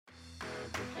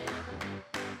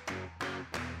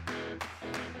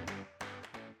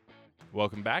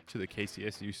Welcome back to the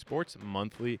KCSU Sports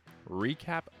Monthly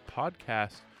Recap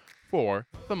Podcast for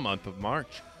the month of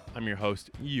March. I'm your host,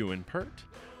 Ewan Pert,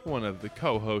 one of the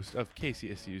co-hosts of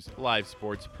KCSU's live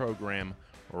sports program,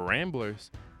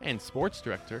 Ramblers, and sports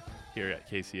director here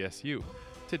at KCSU.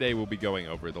 Today we'll be going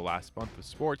over the last month of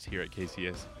sports here at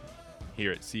CSU,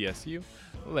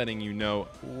 letting you know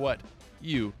what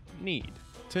you need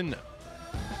to know.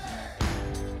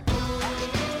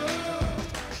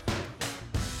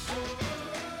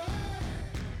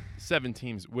 7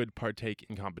 teams would partake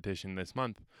in competition this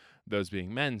month, those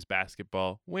being men's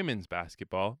basketball, women's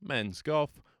basketball, men's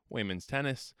golf, women's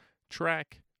tennis,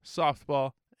 track,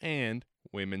 softball, and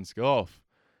women's golf.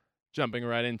 Jumping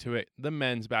right into it, the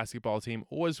men's basketball team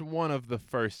was one of the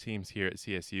first teams here at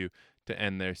CSU to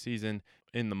end their season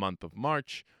in the month of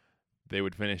March. They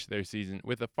would finish their season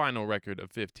with a final record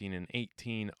of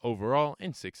 15-18 overall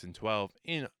and 6-12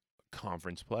 in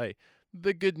conference play.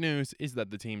 The good news is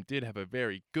that the team did have a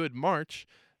very good March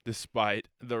despite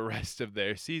the rest of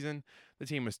their season. The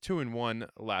team was 2-1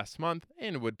 last month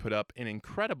and would put up an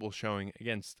incredible showing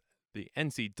against the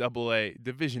NCAA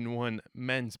Division I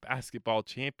Men's Basketball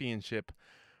Championship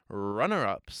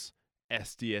runner-ups,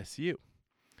 SDSU.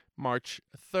 March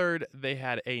 3rd, they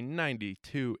had a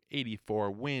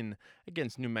 92-84 win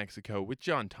against New Mexico with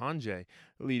John Tonje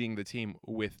leading the team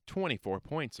with 24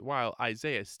 points, while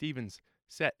Isaiah Stevens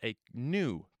set a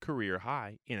new career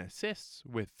high in assists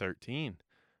with 13.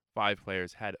 5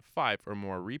 players had 5 or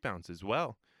more rebounds as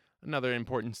well. Another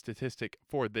important statistic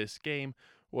for this game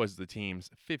was the team's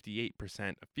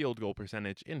 58% field goal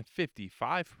percentage and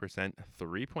 55%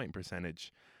 three-point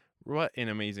percentage. What an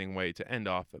amazing way to end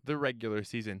off the regular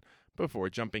season before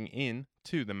jumping in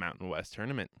to the Mountain West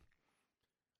tournament.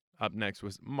 Up next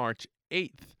was March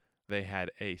 8th. They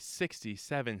had a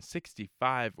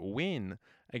 67-65 win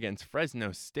against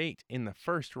Fresno State in the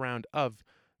first round of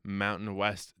Mountain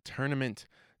West tournament.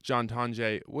 John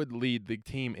Tonje would lead the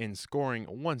team in scoring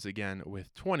once again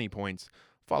with 20 points,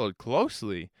 followed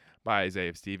closely by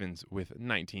Isaiah Stevens with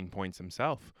 19 points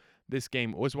himself. This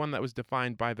game was one that was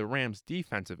defined by the Rams'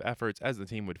 defensive efforts as the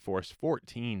team would force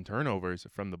 14 turnovers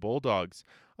from the Bulldogs,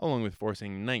 along with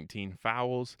forcing 19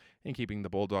 fouls and keeping the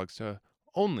Bulldogs to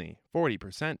only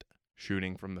 40%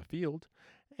 shooting from the field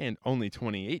and only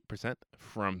 28%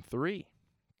 from 3.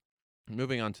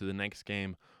 Moving on to the next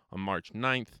game on March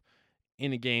 9th,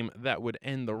 in a game that would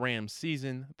end the Rams'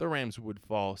 season, the Rams would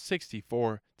fall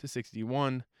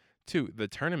 64-61 to the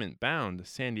tournament-bound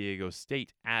San Diego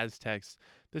State Aztecs.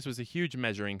 This was a huge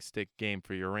measuring stick game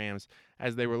for your Rams,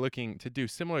 as they were looking to do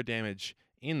similar damage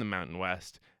in the Mountain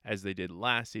West as they did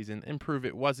last season and prove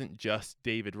it wasn't just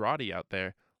David Roddy out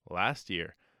there last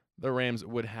year. The Rams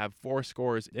would have 4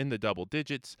 scores in the double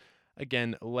digits,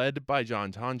 again led by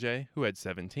John Tonje, who had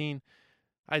 17.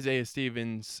 Isaiah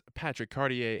Stevens, Patrick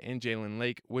Cartier, and Jalen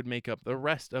Lake would make up the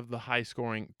rest of the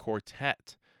high-scoring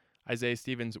quartet. Isaiah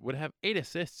Stevens would have 8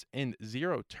 assists and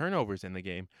 0 turnovers in the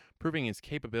game, proving his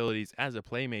capabilities as a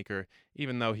playmaker,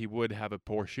 even though he would have a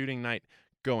poor shooting night,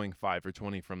 going 5 for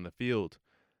 20 from the field.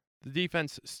 The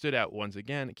defense stood out once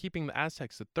again, keeping the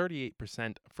Aztecs to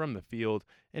 38% from the field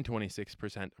and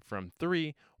 26% from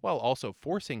 3, while also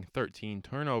forcing 13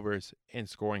 turnovers and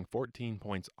scoring 14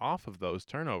 points off of those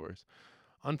turnovers.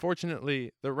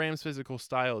 Unfortunately, the Rams' physical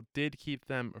style did keep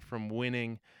them from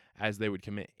winning, as they would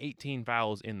commit 18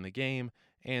 fouls in the game,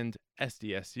 and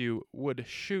SDSU would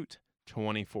shoot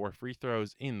 24 free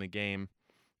throws in the game,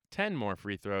 10 more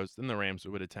free throws than the Rams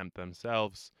would attempt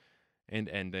themselves, and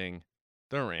ending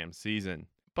the Rams season.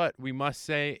 But we must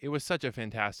say it was such a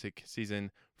fantastic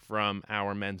season from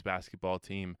our men's basketball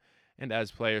team, and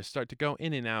as players start to go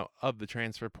in and out of the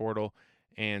transfer portal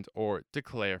and or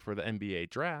declare for the NBA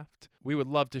draft, we would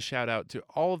love to shout out to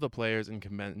all of the players and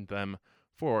commend them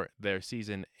for their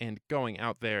season and going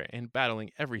out there and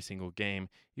battling every single game,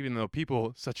 even though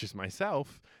people such as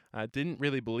myself didn't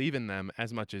really believe in them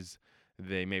as much as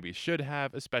they maybe should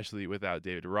have, especially without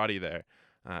David Roddy there.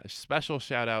 Special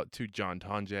shout out to John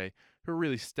Tonje, who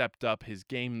really stepped up his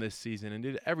game this season and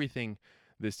did everything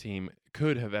this team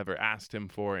could have ever asked him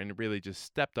for, and really just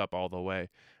stepped up all the way,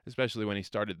 especially when he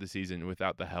started the season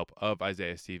without the help of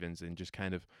Isaiah Stevens and just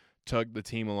kind of tugged the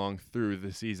team along through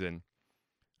the season.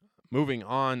 Moving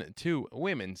on to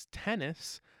women's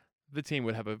tennis, the team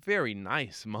would have a very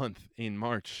nice month in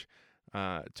March,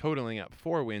 totaling up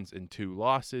 4 wins and 2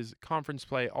 losses. Conference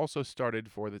play also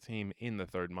started for the team in the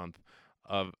 3rd month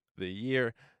of the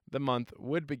year. The month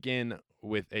would begin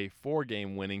with a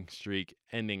 4-game winning streak,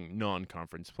 ending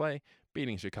non-conference play,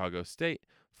 beating Chicago State,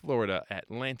 Florida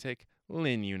Atlantic,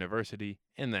 Lynn University,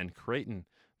 and then Creighton.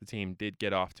 The team did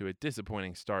get off to a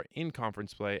disappointing start in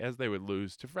conference play as they would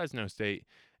lose to Fresno State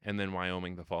and then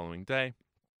Wyoming the following day.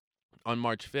 On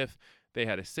March 5th, they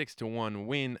had a 6-1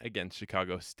 win against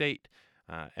Chicago State.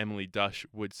 Emily Dush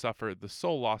would suffer the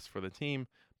sole loss for the team,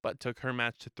 but took her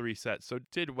match to 3 sets, so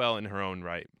did well in her own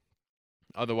right.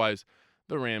 Otherwise,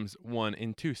 the Rams won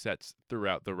in 2 sets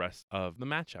throughout the rest of the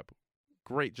matchup.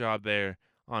 Great job there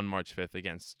on March 5th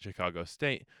against Chicago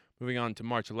State. Moving on to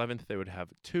March 11th, they would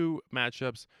have 2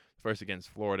 matchups. First against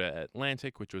Florida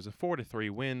Atlantic, which was a 4-3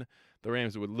 win. The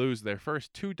Rams would lose their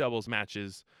first 2 doubles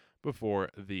matches before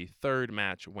the third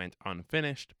match went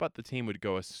unfinished, but the team would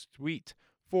go a sweet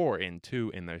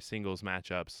 4-2 in their singles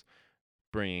matchups,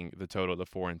 bringing the total to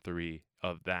 4-3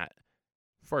 of that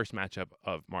first matchup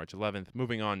of March 11th.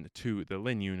 Moving on to the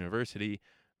Lynn University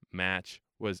match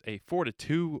was a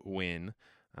 4-2 win,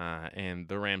 and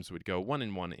the Rams would go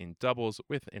 1-1 in doubles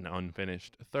with an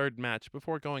unfinished third match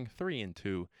before going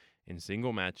 3-2 in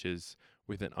single matches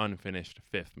with an unfinished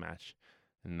fifth match.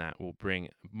 And that will bring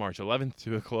March 11th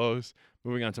to a close.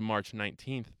 Moving on to March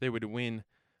 19th, they would win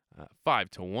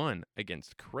 5-1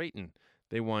 against Creighton.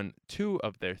 They won 2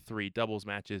 of their 3 doubles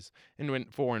matches and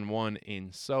went 4-1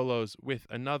 in solos with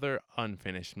another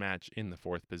unfinished match in the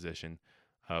 4th position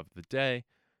of the day.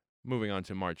 Moving on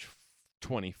to March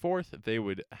 24th, they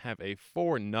would have a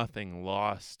 4-0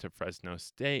 loss to Fresno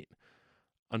State.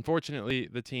 Unfortunately,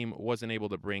 the team wasn't able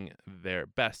to bring their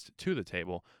best to the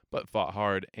table, but fought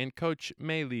hard, and coach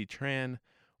Mei Lee Tran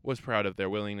was proud of their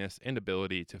willingness and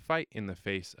ability to fight in the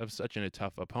face of such a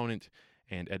tough opponent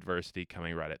and adversity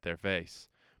coming right at their face.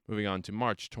 Moving on to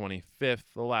March 25th,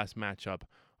 the last matchup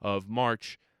of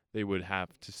March, they would have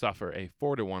to suffer a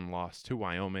 4-1 loss to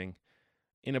Wyoming.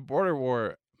 In a border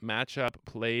war matchup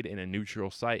played in a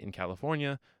neutral site in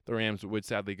California, the Rams would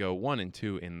sadly go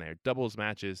 1-2 in their doubles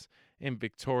matches, and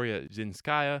Victoria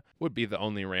Zinskaya would be the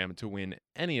only Ram to win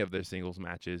any of their singles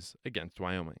matches against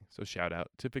Wyoming. So shout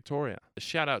out to Victoria. A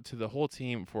shout out to the whole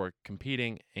team for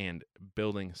competing and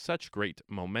building such great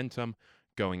momentum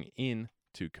going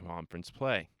into conference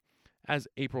play. As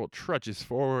April trudges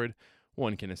forward,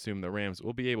 one can assume the Rams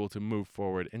will be able to move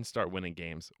forward and start winning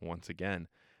games once again.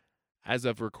 As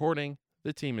of recording,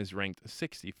 the team is ranked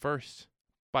 61st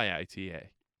by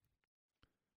ITA.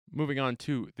 Moving on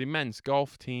to the men's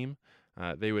golf team,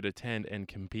 they would attend and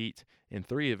compete in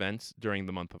 3 events during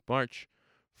the month of March.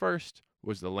 First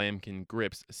was the Lamkin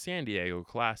Grips San Diego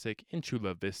Classic in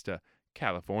Chula Vista,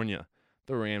 California.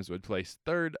 The Rams would place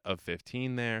 3rd of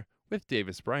 15 there, with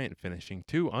Davis Bryant finishing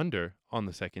 2 under on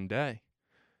the second day.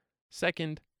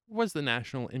 Second was the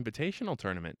National Invitational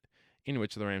Tournament, in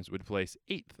which the Rams would place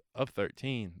 8th of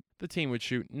 13. The team would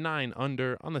shoot 9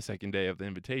 under on the second day of the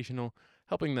Invitational,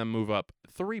 helping them move up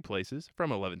 3 places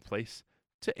from 11th place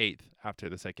to 8th after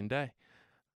the second day.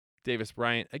 Davis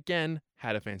Bryant again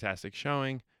had a fantastic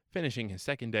showing, finishing his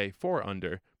second day 4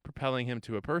 under, propelling him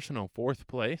to a personal 4th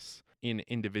place in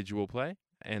individual play,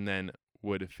 and then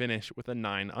would finish with a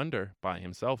 9 under by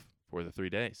himself for the 3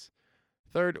 days.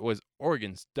 Third was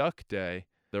Oregon's Duck Day.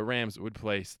 The Rams would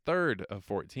place 3rd of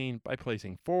 14 by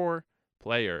placing 4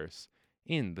 players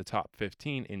in the top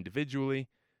 15 individually.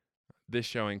 This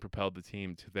showing propelled the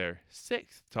team to their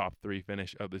 6th top 3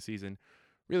 finish of the season.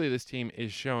 Really, this team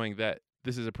is showing that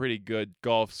this is a pretty good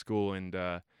golf school, and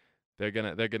they're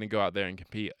gonna go out there and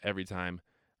compete every time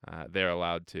they're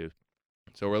allowed to.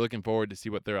 So we're looking forward to see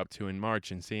what they're up to in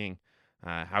March and seeing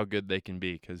how good they can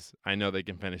be, because I know they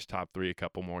can finish top 3 a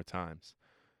couple more times.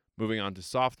 Moving on to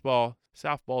softball.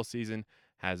 Softball season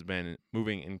has been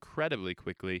moving incredibly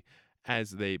quickly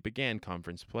as they began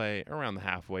conference play around the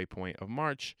halfway point of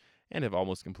March and have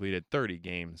almost completed 30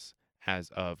 games as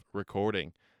of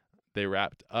recording. They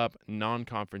wrapped up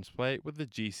non-conference play with the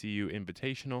GCU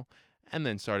Invitational and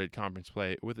then started conference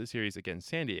play with a series against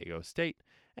San Diego State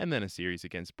and then a series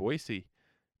against Boise.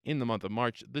 In the month of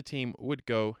March, the team would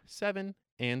go 7-3.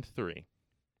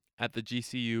 At the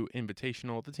GCU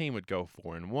Invitational, the team would go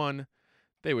 4-1.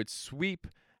 They would sweep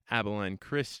Abilene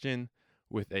Christian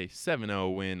with a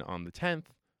 7-0 win on the 10th,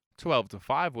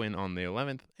 12-5 win on the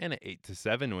 11th, and an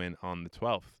 8-7 win on the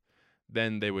 12th.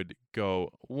 Then they would go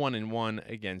 1-1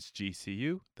 against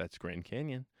GCU, that's Grand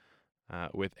Canyon,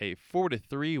 with a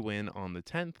 4-3 win on the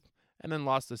 10th, and then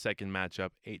lost the second matchup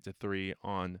 8-3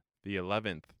 on the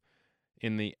 11th.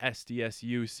 In the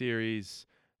SDSU series,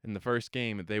 in the first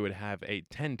game, they would have a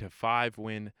 10-5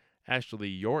 win. Ashley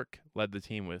York led the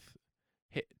team with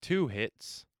 2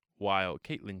 hits, while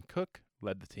Caitlin Cook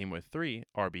led the team with 3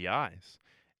 RBIs.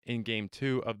 In Game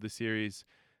 2 of the series,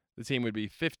 the team would be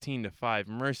 15-5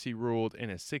 mercy ruled in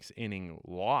a 6-inning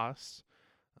loss.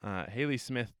 Haley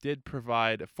Smith did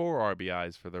provide 4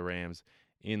 RBIs for the Rams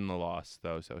in the loss,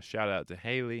 though. So shout out to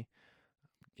Haley.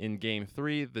 In Game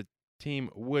 3, the team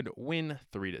would win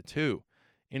 3-2.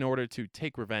 In order to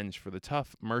take revenge for the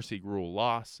tough Mercy Rule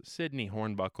loss, Sydney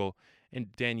Hornbuckle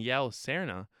and Danielle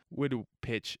Serna would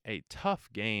pitch a tough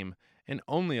game and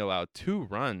only allow 2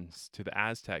 runs to the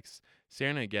Aztecs,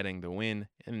 Serna getting the win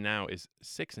and now is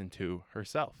 6-2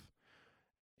 herself.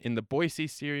 In the Boise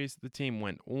series, the team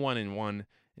went 1-1.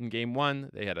 In Game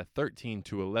 1, they had a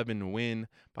 13-11 win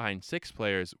behind 6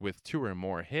 players with 2 or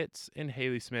more hits in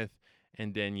Haley Smith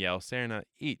and Danielle Serna,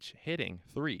 each hitting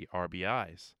 3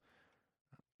 RBIs.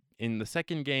 In the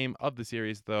second game of the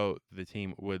series, though, the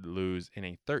team would lose in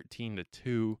a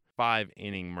 13-2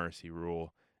 5-inning Mercy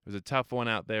Rule. It was a tough one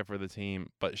out there for the team,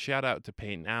 but shout out to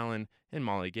Peyton Allen and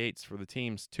Molly Gates for the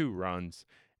team's 2 runs,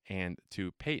 and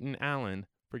to Peyton Allen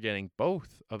for getting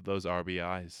both of those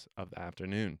RBIs of the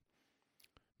afternoon.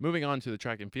 Moving on to the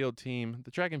track and field team, the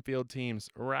track and field teams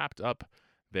wrapped up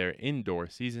their indoor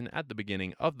season at the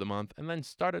beginning of the month and then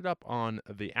started up on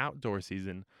the outdoor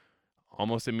season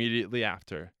almost immediately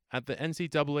after. At the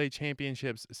NCAA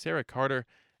Championships, Sarah Carter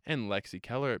and Lexi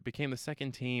Keller became the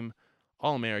second team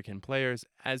All-American players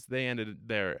as they ended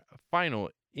their final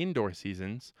indoor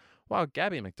seasons, while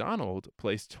Gabby McDonald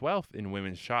placed 12th in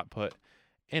women's shot put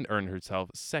and earned herself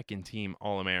second team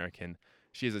All-American.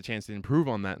 She has a chance to improve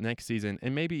on that next season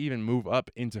and maybe even move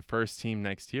up into first team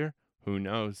next year. Who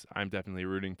knows? I'm definitely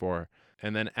rooting for her.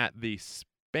 And then at the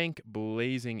Spank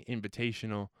Blazing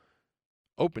Invitational,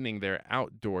 opening their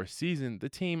outdoor season, the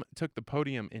team took the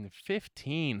podium in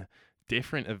 15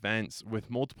 different events, with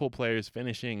multiple players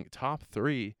finishing top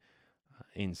 3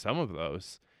 in some of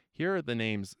those. Here are the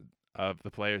names of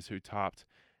the players who topped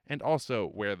and also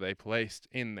where they placed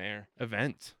in their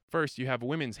event. First, you have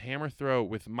women's hammer throw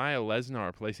with Maya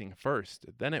Lesnar placing first.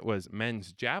 Then it was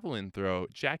men's javelin throw,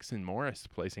 Jackson Morris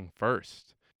placing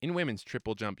first. In women's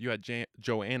triple jump, you had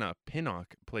Joanna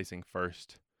Pinnock placing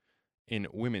first. In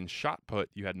women's shot put,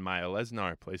 you had Maya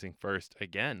Lesnar placing first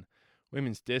again.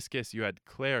 Women's discus, you had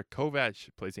Claire Kovac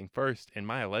placing first and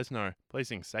Maya Lesnar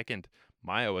placing second.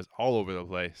 Maya was all over the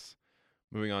place.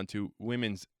 Moving on to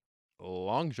women's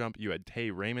long jump, you had Tay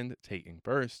Raymond taking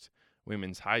first.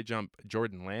 Women's high jump,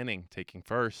 Jordan Lanning taking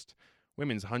first.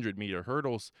 Women's 100-meter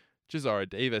hurdles, Jazara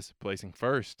Davis placing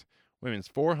first. Women's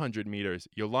 400 meters,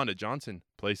 Yolanda Johnson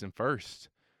placing first.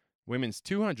 Women's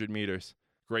 200 meters,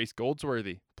 Grace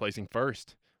Goldsworthy placing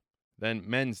first. Then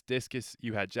men's discus,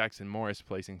 you had Jackson Morris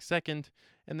placing second.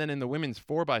 And then in the women's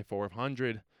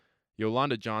 4x400,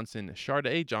 Yolanda Johnson,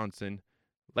 Shardae Johnson,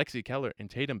 Lexi Keller, and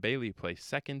Tatum Bailey placed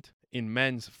second. In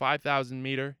men's 5,000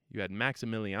 meter, you had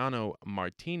Maximiliano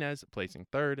Martinez placing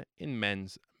third. In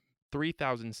men's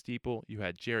 3,000 steeple, you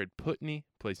had Jared Putney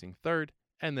placing third.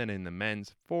 And then in the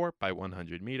men's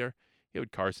 4x100 meter, you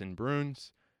had Carson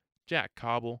Bruns, Jack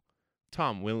Cobble,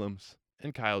 Tom Willems,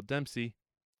 and Kyle Dempsey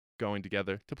going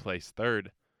together to place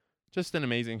third. Just an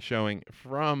amazing showing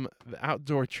from the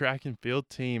outdoor track and field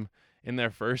team in their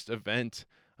first event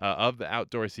of the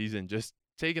outdoor season, just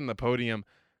taking the podium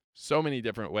so many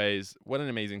different ways. What an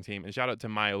amazing team. And shout out to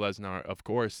Maya Lesnar, of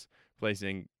course,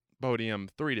 placing podium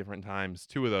 3 different times,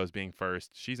 2 of those being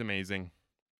first. She's amazing.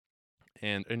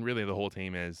 And really the whole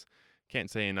team is. Can't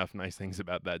say enough nice things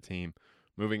about that team.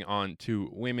 Moving on to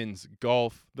women's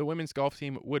golf. The women's golf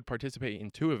team would participate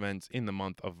in 2 events in the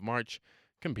month of March,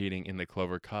 competing in the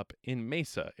Clover Cup in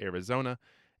Mesa, Arizona,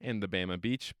 and the Bama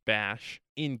Beach Bash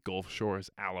in Gulf Shores,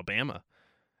 Alabama.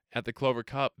 At the Clover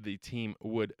Cup, the team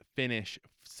would finish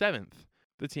 7th.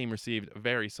 The team received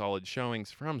very solid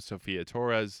showings from Sofia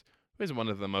Torres, who is one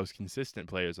of the most consistent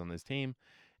players on this team,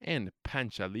 and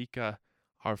Panchalika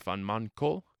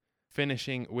Arfanmankol,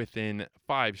 finishing within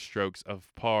 5 strokes of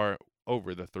par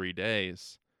over the 3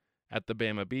 days. At the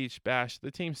Bama Beach Bash,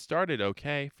 the team started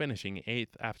okay, finishing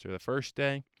 8th after the first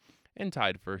day and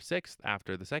tied for 6th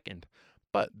after the second,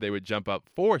 but they would jump up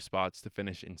 4 spots to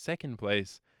finish in second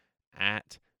place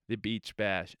at the Beach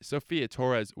Bash. Sofia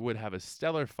Torres would have a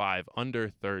stellar 5 under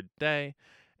third day.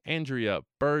 Andrea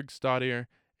Bergstadter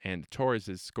and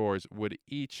Torres' scores would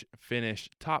each finish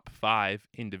top 5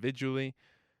 individually.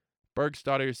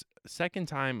 Bergstadter's second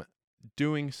time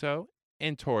doing so,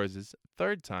 and Torres'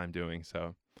 third time doing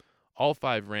so. All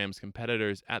 5 Rams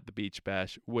competitors at the Beach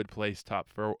Bash would place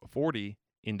top 40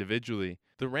 individually.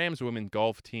 The Rams women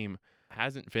golf team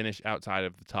hasn't finished outside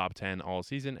of the top 10 all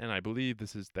season, and I believe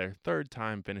this is their 3rd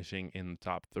time finishing in the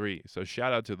top 3. So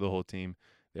shout out to the whole team.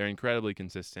 They're incredibly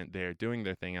consistent. They're doing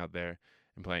their thing out there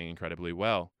and playing incredibly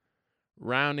well.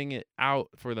 Rounding it out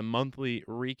for the monthly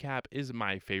recap is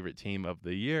my favorite team of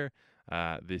the year,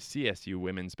 the CSU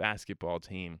women's basketball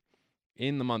team.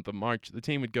 In the month of March, the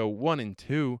team would go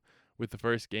 1-2 with the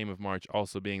first game of March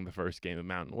also being the first game of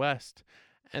Mountain West,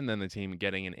 and then the team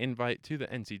getting an invite to the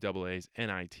NCAA's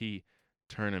NIT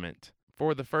tournament.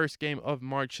 For the first game of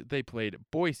March, they played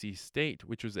Boise State,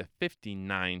 which was a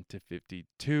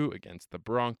 59-52 against the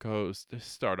Broncos to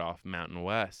start off Mountain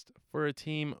West. For a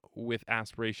team with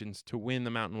aspirations to win the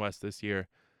Mountain West this year,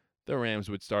 the Rams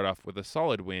would start off with a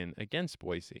solid win against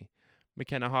Boise.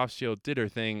 McKenna Hofschild did her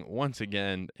thing once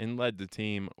again and led the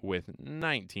team with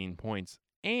 19 points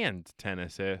and 10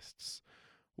 assists,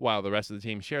 while the rest of the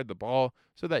team shared the ball,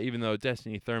 so that even though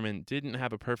Destiny Thurman didn't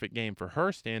have a perfect game for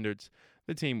her standards,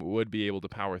 the team would be able to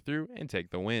power through and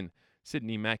take the win.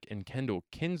 Sydney Meck and Kendall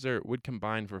Kinzer would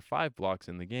combine for 5 blocks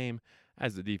in the game,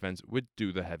 as the defense would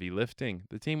do the heavy lifting.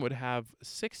 The team would have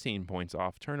 16 points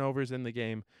off turnovers in the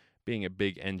game, being a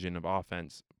big engine of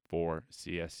offense for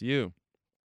CSU.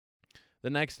 The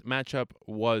next matchup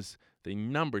was the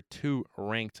number 2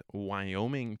 ranked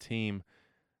Wyoming team.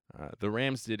 The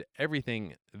Rams did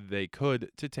everything they could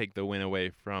to take the win away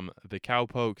from the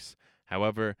Cowpokes.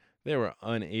 However, they were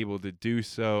unable to do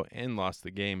so and lost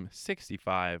the game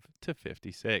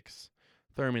 65-56.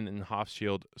 Thurman and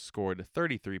Hofschild scored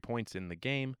 33 points in the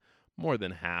game, more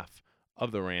than half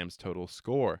of the Rams' total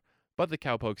score. But the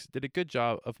Cowpokes did a good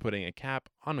job of putting a cap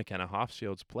on McKenna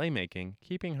Hofschild's playmaking,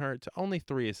 keeping her to only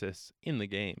 3 assists in the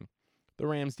game. The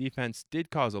Rams' defense did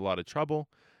cause a lot of trouble,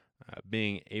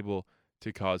 being able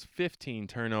to cause 15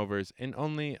 turnovers and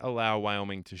only allow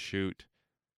Wyoming to shoot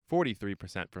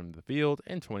 43% from the field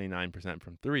and 29%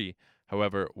 from 3.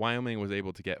 However, Wyoming was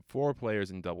able to get 4 players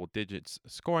in double digits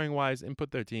scoring-wise and put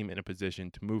their team in a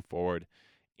position to move forward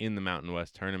in the Mountain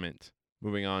West tournament.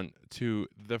 Moving on to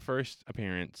the first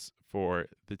appearance for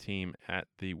the team at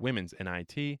the women's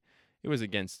NIT. It was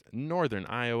against Northern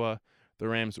Iowa. The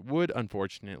Rams would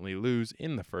unfortunately lose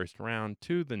in the first round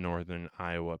to the Northern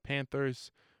Iowa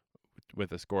Panthers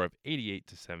with a score of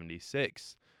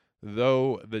 88-76.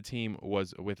 Though the team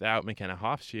was without McKenna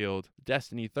Hofschild,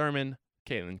 Destiny Thurman,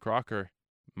 Caitlin Crocker,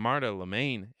 Marta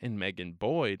Lemaine, and Megan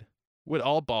Boyd would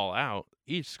all ball out,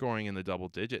 each scoring in the double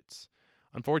digits.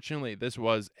 Unfortunately, this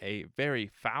was a very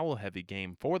foul-heavy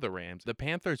game for the Rams. The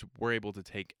Panthers were able to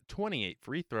take 28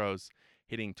 free throws,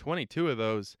 hitting 22 of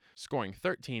those, scoring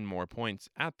 13 more points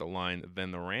at the line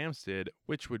than the Rams did,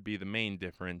 which would be the main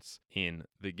difference in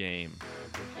the game.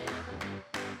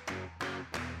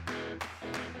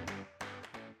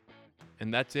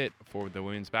 And that's it for the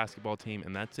women's basketball team,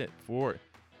 and that's it for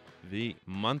the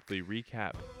monthly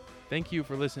recap. Thank you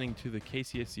for listening to the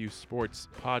KCSU Sports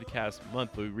Podcast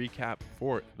monthly recap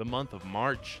for the month of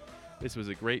March. This was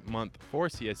a great month for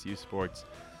CSU Sports.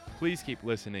 Please keep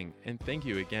listening, and thank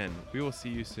you again. We will see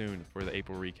you soon for the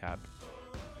April recap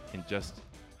in just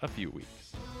a few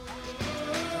weeks.